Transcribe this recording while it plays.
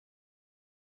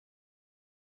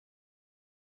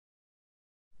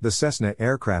The Cessna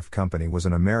Aircraft Company was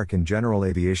an American general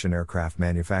aviation aircraft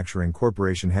manufacturing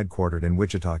corporation headquartered in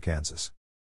Wichita, Kansas.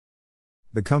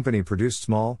 The company produced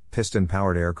small,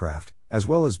 piston-powered aircraft, as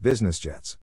well as business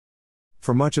jets.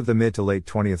 For much of the mid to late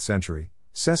 20th century,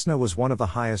 Cessna was one of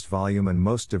the highest volume and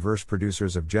most diverse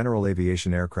producers of general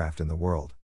aviation aircraft in the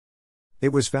world. It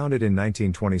was founded in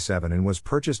 1927 and was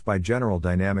purchased by General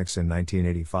Dynamics in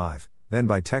 1985, then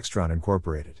by Textron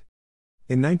Incorporated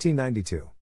in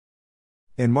 1992.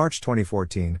 In March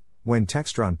 2014, when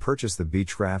Textron purchased the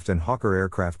Beechcraft and Hawker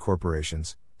Aircraft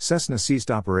corporations, Cessna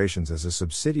ceased operations as a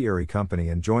subsidiary company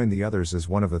and joined the others as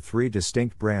one of the three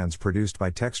distinct brands produced by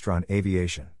Textron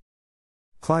Aviation.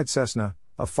 Clyde Cessna,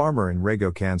 a farmer in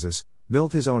Rago, Kansas,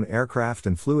 built his own aircraft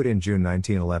and flew it in June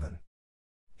 1911.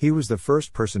 He was the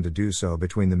first person to do so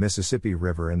between the Mississippi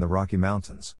River and the Rocky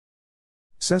Mountains.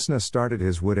 Cessna started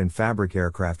his wood and fabric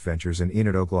aircraft ventures in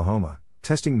Enid, Oklahoma,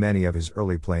 testing many of his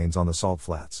early planes on the Salt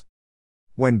Flats.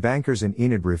 When bankers in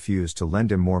Enid refused to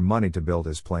lend him more money to build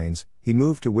his planes, he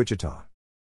moved to Wichita.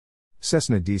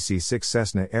 Cessna DC-6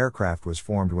 Cessna Aircraft was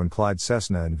formed when Clyde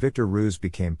Cessna and Victor Roos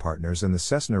became partners in the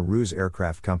Cessna Roos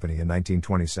Aircraft Company in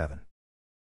 1927.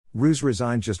 Roos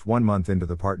resigned just 1 month into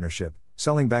the partnership,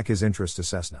 selling back his interest to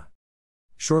Cessna.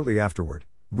 Shortly afterward,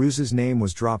 Roos's name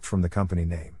was dropped from the company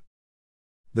name.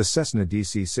 The Cessna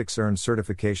DC-6 earned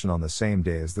certification on the same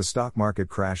day as the stock market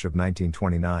crash of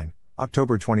 1929,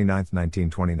 October 29,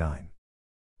 1929.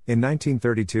 In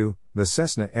 1932, the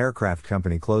Cessna Aircraft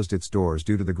Company closed its doors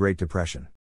due to the Great Depression.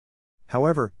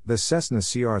 However, the Cessna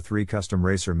CR-3 Custom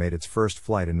Racer made its first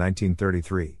flight in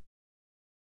 1933.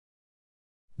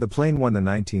 The plane won the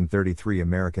 1933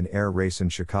 American Air Race in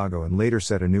Chicago and later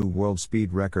set a new world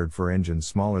speed record for engines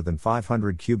smaller than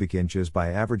 500 cubic inches by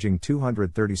averaging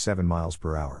 237 miles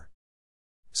per hour.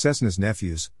 Cessna's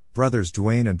nephews, brothers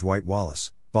Dwayne and Dwight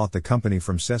Wallace, bought the company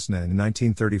from Cessna in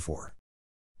 1934.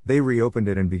 They reopened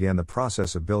it and began the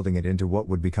process of building it into what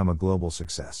would become a global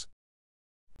success.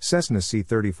 Cessna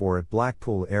C-34 at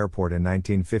Blackpool Airport in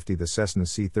 1950. The Cessna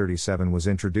C-37 was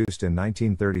introduced in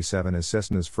 1937 as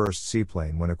Cessna's first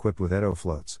seaplane when equipped with Edo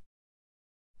floats.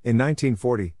 In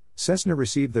 1940, Cessna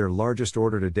received their largest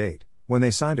order to date, when they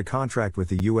signed a contract with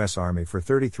the U.S. Army for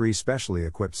 33 specially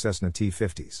equipped Cessna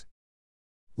T-50s.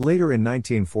 Later in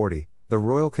 1940, the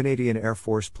Royal Canadian Air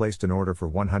Force placed an order for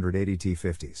 180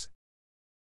 T-50s.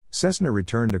 Cessna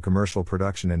returned to commercial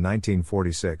production in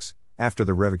 1946, after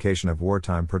the revocation of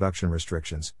wartime production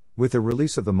restrictions, with the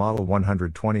release of the Model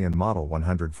 120 and Model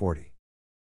 140.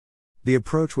 The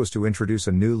approach was to introduce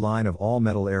a new line of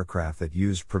all-metal aircraft that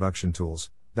used production tools,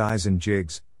 dies and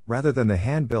jigs, rather than the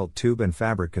hand-built tube and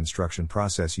fabric construction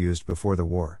process used before the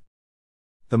war.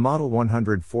 The Model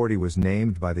 140 was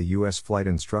named by the U.S. Flight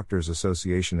Instructors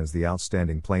Association as the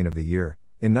Outstanding Plane of the Year,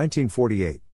 in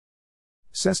 1948.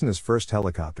 Cessna's first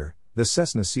helicopter, the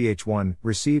Cessna CH-1,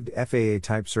 received FAA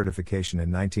type certification in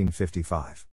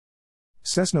 1955.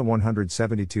 Cessna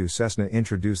 172 Cessna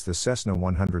introduced the Cessna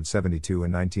 172 in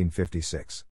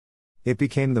 1956. It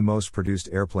became the most produced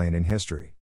airplane in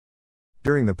history.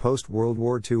 During the post-World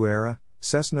War II era,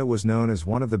 Cessna was known as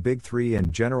one of the big three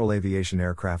in general aviation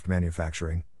aircraft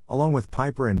manufacturing, along with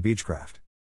Piper and Beechcraft.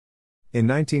 In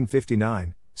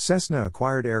 1959, Cessna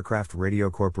acquired Aircraft Radio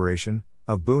Corporation,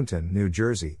 of Boonton, New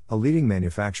Jersey, a leading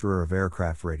manufacturer of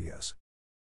aircraft radios.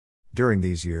 During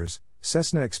these years,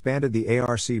 Cessna expanded the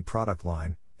ARC product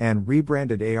line, and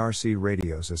rebranded ARC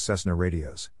radios as Cessna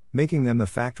radios, making them the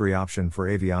factory option for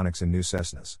avionics in new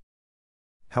Cessnas.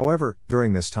 However,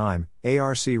 during this time,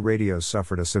 ARC radios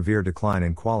suffered a severe decline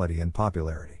in quality and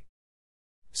popularity.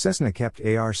 Cessna kept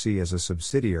ARC as a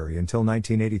subsidiary until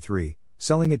 1983,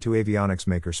 selling it to avionics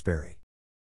maker Sperry.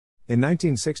 In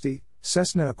 1960,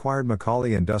 Cessna acquired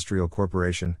McCauley Industrial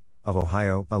Corporation, of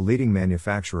Ohio, a leading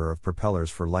manufacturer of propellers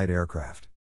for light aircraft.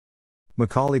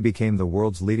 McCauley became the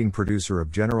world's leading producer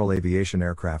of general aviation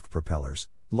aircraft propellers,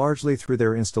 largely through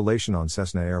their installation on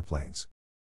Cessna airplanes.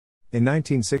 In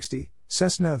 1960,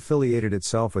 Cessna affiliated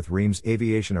itself with Reims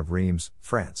Aviation of Reims,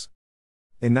 France.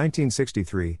 In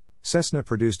 1963, Cessna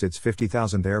produced its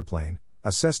 50,000th airplane,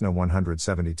 a Cessna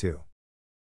 172.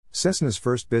 Cessna's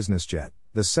first business jet,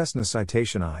 the Cessna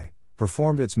Citation I,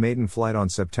 performed its maiden flight on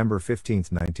September 15,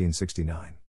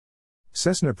 1969.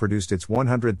 Cessna produced its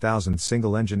 100,000th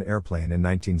single-engine airplane in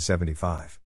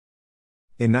 1975.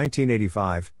 In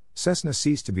 1985, Cessna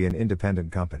ceased to be an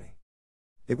independent company.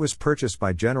 It was purchased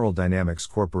by General Dynamics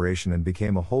Corporation and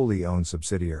became a wholly owned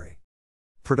subsidiary.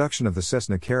 Production of the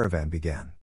Cessna Caravan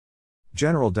began.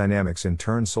 General Dynamics in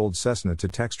turn sold Cessna to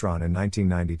Textron in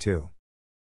 1992.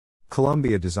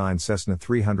 Columbia designed Cessna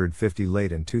 350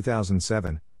 late in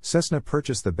 2007, Cessna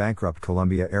purchased the bankrupt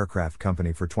Collier Aircraft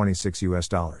Company for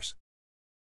 $26.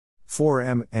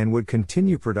 4M and would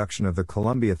continue production of the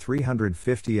Columbia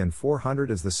 350 and 400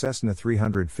 as the Cessna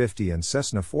 350 and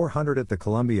Cessna 400 at the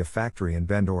Columbia factory in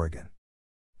Bend, Oregon.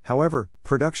 However,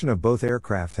 production of both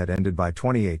aircraft had ended by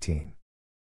 2018.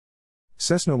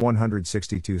 Cessna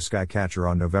 162 Skycatcher.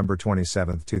 On November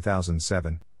 27,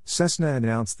 2007, Cessna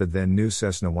announced that then new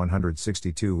Cessna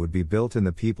 162 would be built in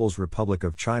the People's Republic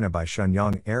of China by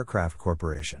Shenyang Aircraft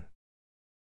Corporation,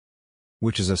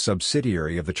 which is a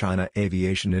subsidiary of the China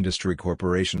Aviation Industry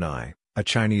Corporation I, a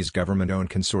Chinese government-owned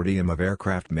consortium of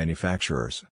aircraft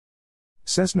manufacturers.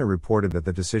 Cessna reported that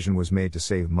the decision was made to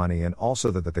save money and also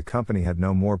that the company had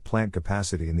no more plant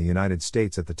capacity in the United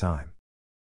States at the time.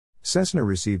 Cessna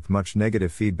received much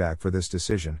negative feedback for this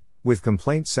decision, with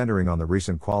complaints centering on the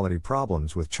recent quality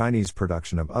problems with Chinese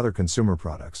production of other consumer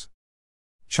products,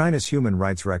 China's human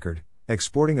rights record,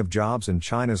 exporting of jobs, and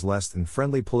China's less than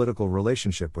friendly political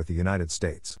relationship with the United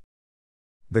States.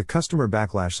 The customer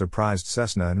backlash surprised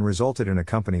Cessna and resulted in a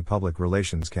company public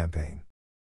relations campaign.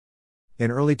 In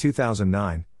early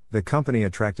 2009, the company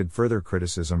attracted further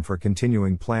criticism for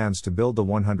continuing plans to build the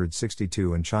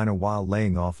 162 in China while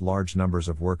laying off large numbers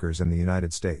of workers in the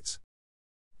United States.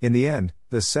 In the end,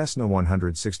 the Cessna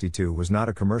 162 was not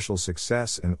a commercial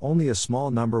success and only a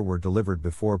small number were delivered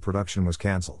before production was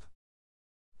cancelled.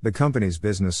 The company's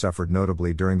business suffered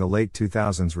notably during the late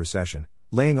 2000s recession,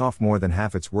 laying off more than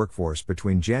half its workforce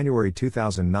between January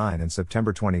 2009 and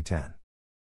September 2010.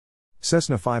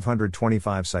 Cessna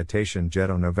 525 Citation Jet.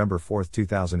 On November 4,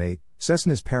 2008,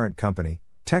 Cessna's parent company,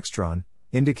 Textron,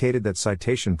 indicated that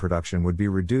Citation production would be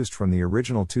reduced from the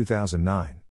original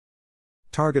 2009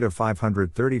 target of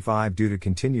 535 due to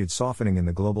continued softening in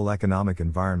the global economic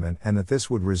environment and that this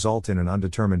would result in an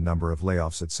undetermined number of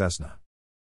layoffs at Cessna.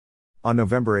 On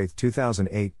November 8,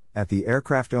 2008, at the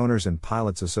Aircraft Owners and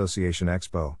Pilots Association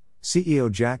Expo,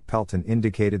 CEO Jack Pelton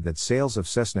indicated that sales of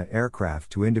Cessna aircraft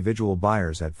to individual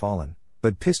buyers had fallen,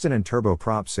 but piston and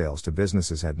turboprop sales to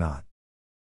businesses had not.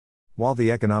 While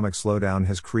the economic slowdown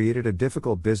has created a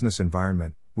difficult business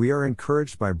environment, we are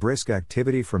encouraged by brisk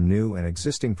activity from new and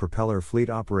existing propeller fleet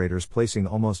operators placing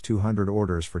almost 200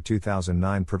 orders for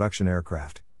 2009 production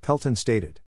aircraft, Pelton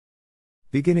stated.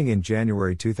 Beginning in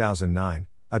January 2009,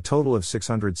 a total of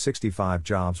 665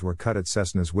 jobs were cut at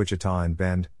Cessna's Wichita and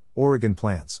Bend, Oregon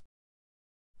plants.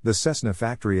 The Cessna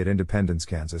factory at Independence,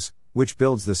 Kansas, which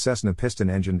builds the Cessna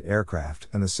piston-engined aircraft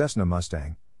and the Cessna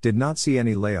Mustang, did not see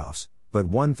any layoffs, but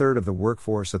 1/3 of the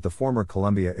workforce at the former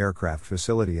Columbia Aircraft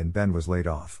facility in Bend was laid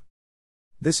off.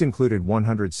 This included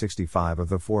 165 of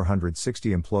the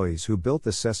 460 employees who built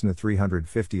the Cessna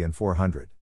 350 and 400.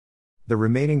 The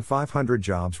remaining 500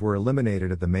 jobs were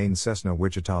eliminated at the main Cessna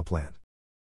Wichita plant.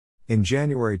 In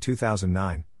January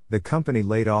 2009, the company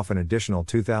laid off an additional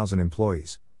 2,000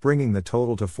 employees, bringing the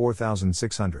total to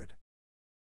 4,600.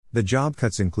 The job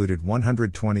cuts included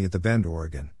 120 at the Bend,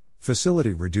 Oregon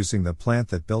facility, reducing the plant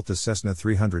that built the Cessna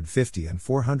 350 and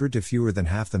 400 to fewer than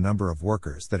half the number of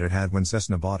workers that it had when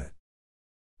Cessna bought it.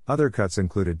 Other cuts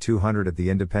included 200 at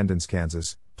the Independence,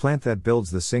 Kansas plant that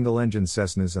builds the single-engine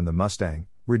Cessnas and the Mustang,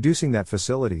 reducing that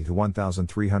facility to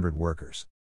 1,300 workers.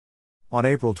 On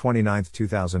April 29,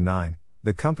 2009,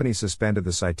 the company suspended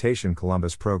the Citation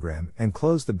Columbus program and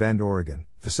closed the Bend, Oregon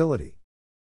facility.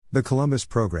 The Columbus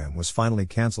program was finally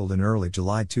canceled in early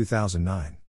July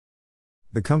 2009.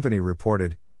 The company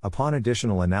reported, upon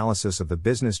additional analysis of the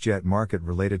business jet market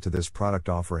related to this product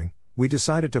offering, we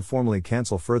decided to formally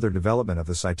cancel further development of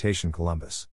the Citation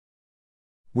Columbus.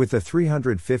 With the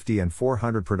 350 and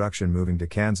 400 production moving to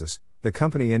Kansas, the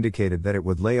company indicated that it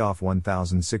would lay off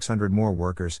 1,600 more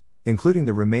workers, including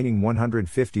the remaining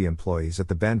 150 employees at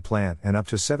the Bend plant and up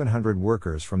to 700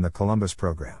 workers from the Columbus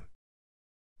program.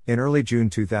 In early June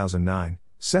 2009,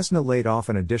 Cessna laid off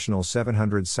an additional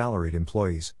 700 salaried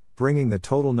employees, bringing the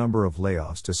total number of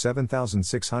layoffs to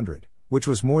 7,600, which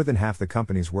was more than half the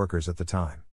company's workers at the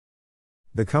time.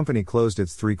 The company closed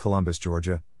its 3 Columbus,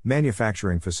 Georgia,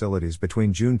 manufacturing facilities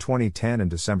between June 2010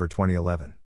 and December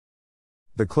 2011.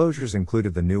 The closures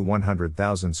included the new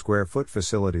 100,000 square foot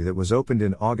facility that was opened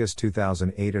in August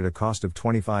 2008 at a cost of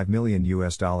 $25 million,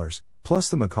 plus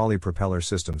the McCauley Propeller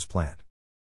Systems plant.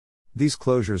 These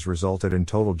closures resulted in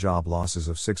total job losses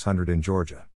of 600 in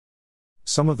Georgia.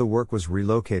 Some of the work was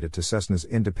relocated to Cessna's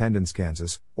Independence,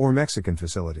 Kansas, or Mexican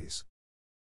facilities.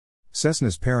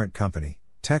 Cessna's parent company,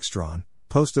 Textron,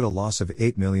 posted a loss of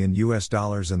 $8 million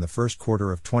in the first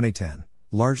quarter of 2010,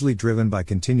 largely driven by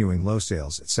continuing low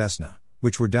sales at Cessna,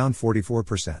 which were down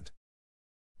 44%.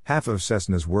 Half of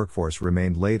Cessna's workforce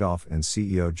remained laid off, and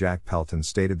CEO Jack Pelton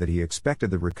stated that he expected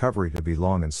the recovery to be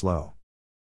long and slow.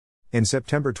 In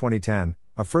September 2010,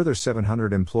 a further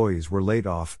 700 employees were laid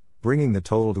off, bringing the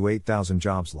total to 8,000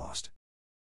 jobs lost.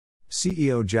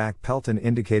 CEO Jack Pelton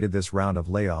indicated this round of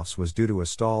layoffs was due to a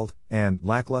stalled and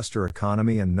lackluster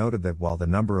economy and noted that while the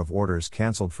number of orders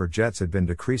cancelled for jets had been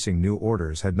decreasing, new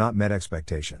orders had not met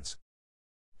expectations.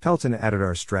 Pelton added,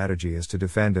 "Our strategy is to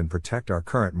defend and protect our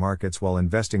current markets while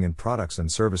investing in products and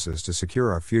services to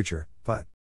secure our future, but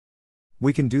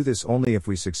we can do this only if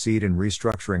we succeed in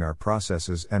restructuring our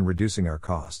processes and reducing our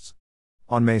costs."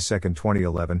 On May 2,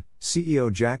 2011,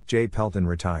 CEO Jack J. Pelton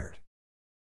retired.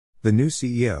 The new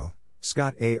CEO,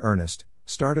 Scott A. Ernest,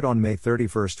 started on May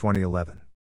 31, 2011.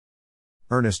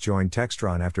 Ernest joined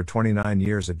Textron after 29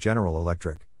 years at General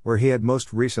Electric, where he had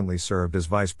most recently served as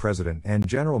Vice President and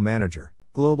General Manager,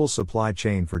 Global Supply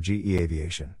Chain for GE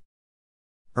Aviation.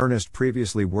 Ernest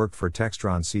previously worked for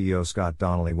Textron CEO Scott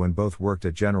Donnelly when both worked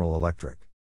at General Electric.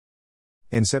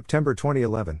 In September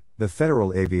 2011, the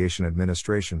Federal Aviation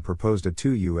Administration proposed a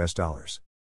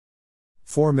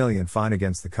 $2.4 million fine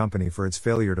against the company for its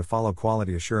failure to follow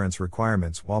quality assurance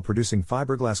requirements while producing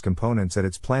fiberglass components at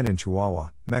its plant in Chihuahua,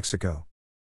 Mexico.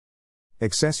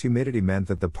 Excess humidity meant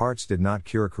that the parts did not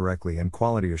cure correctly and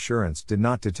quality assurance did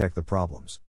not detect the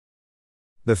problems.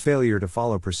 The failure to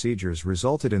follow procedures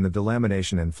resulted in the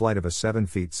delamination in flight of a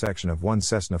 7-foot section of one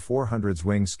Cessna 400's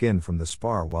wing skin from the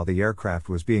spar while the aircraft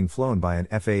was being flown by an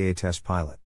FAA test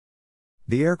pilot.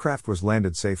 The aircraft was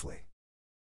landed safely.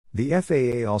 The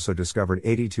FAA also discovered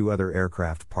 82 other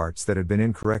aircraft parts that had been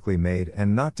incorrectly made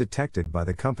and not detected by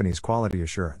the company's quality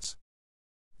assurance.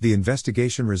 The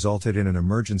investigation resulted in an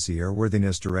emergency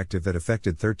airworthiness directive that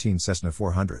affected 13 Cessna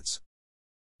 400s.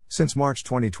 Since March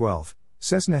 2012,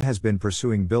 Cessna has been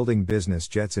pursuing building business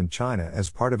jets in China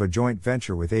as part of a joint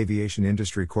venture with Aviation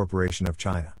Industry Corporation of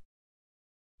China.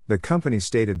 The company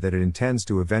stated that it intends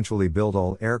to eventually build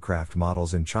all aircraft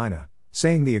models in China,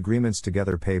 saying the agreements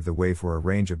together pave the way for a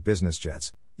range of business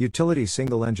jets, utility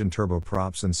single-engine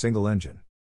turboprops and single-engine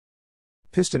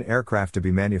piston aircraft to be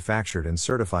manufactured and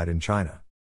certified in China.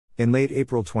 In late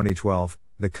April 2012,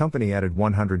 the company added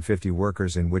 150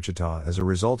 workers in Wichita as a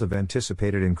result of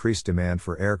anticipated increased demand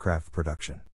for aircraft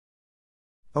production.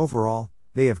 Overall,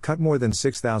 they have cut more than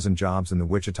 6,000 jobs in the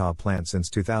Wichita plant since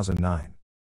 2009.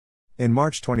 In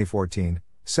March 2014,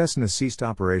 Cessna ceased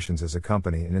operations as a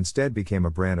company and instead became a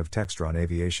brand of Textron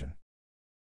Aviation.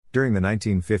 During the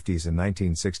 1950s and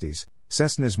 1960s,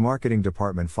 Cessna's marketing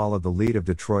department followed the lead of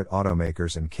Detroit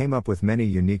automakers and came up with many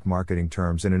unique marketing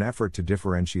terms in an effort to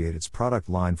differentiate its product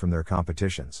line from their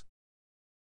competitions.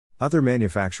 Other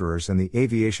manufacturers and the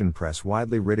aviation press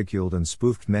widely ridiculed and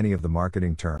spoofed many of the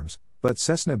marketing terms, but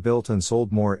Cessna built and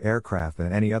sold more aircraft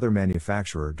than any other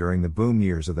manufacturer during the boom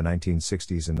years of the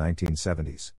 1960s and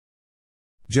 1970s.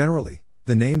 Generally,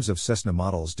 the names of Cessna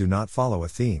models do not follow a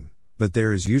theme, but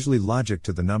there is usually logic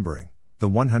to the numbering. The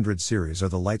 100 series are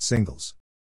the light singles.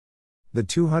 The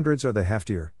 200s are the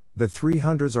heftier, the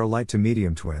 300s are light to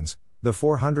medium twins, the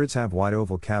 400s have wide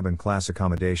oval cabin class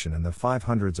accommodation, and the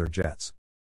 500s are jets.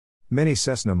 Many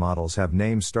Cessna models have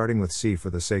names starting with C for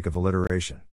the sake of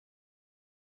alliteration.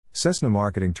 Cessna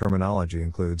marketing terminology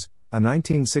includes a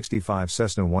 1965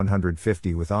 Cessna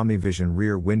 150 with OmniVision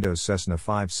rear windows, Cessna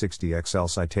 560 XL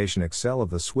Citation XL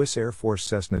of the Swiss Air Force,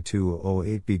 Cessna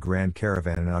 208B Grand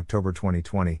Caravan. In October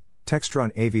 2020,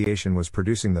 Textron Aviation was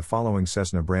producing the following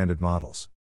Cessna branded models.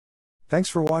 Thanks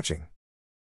for watching.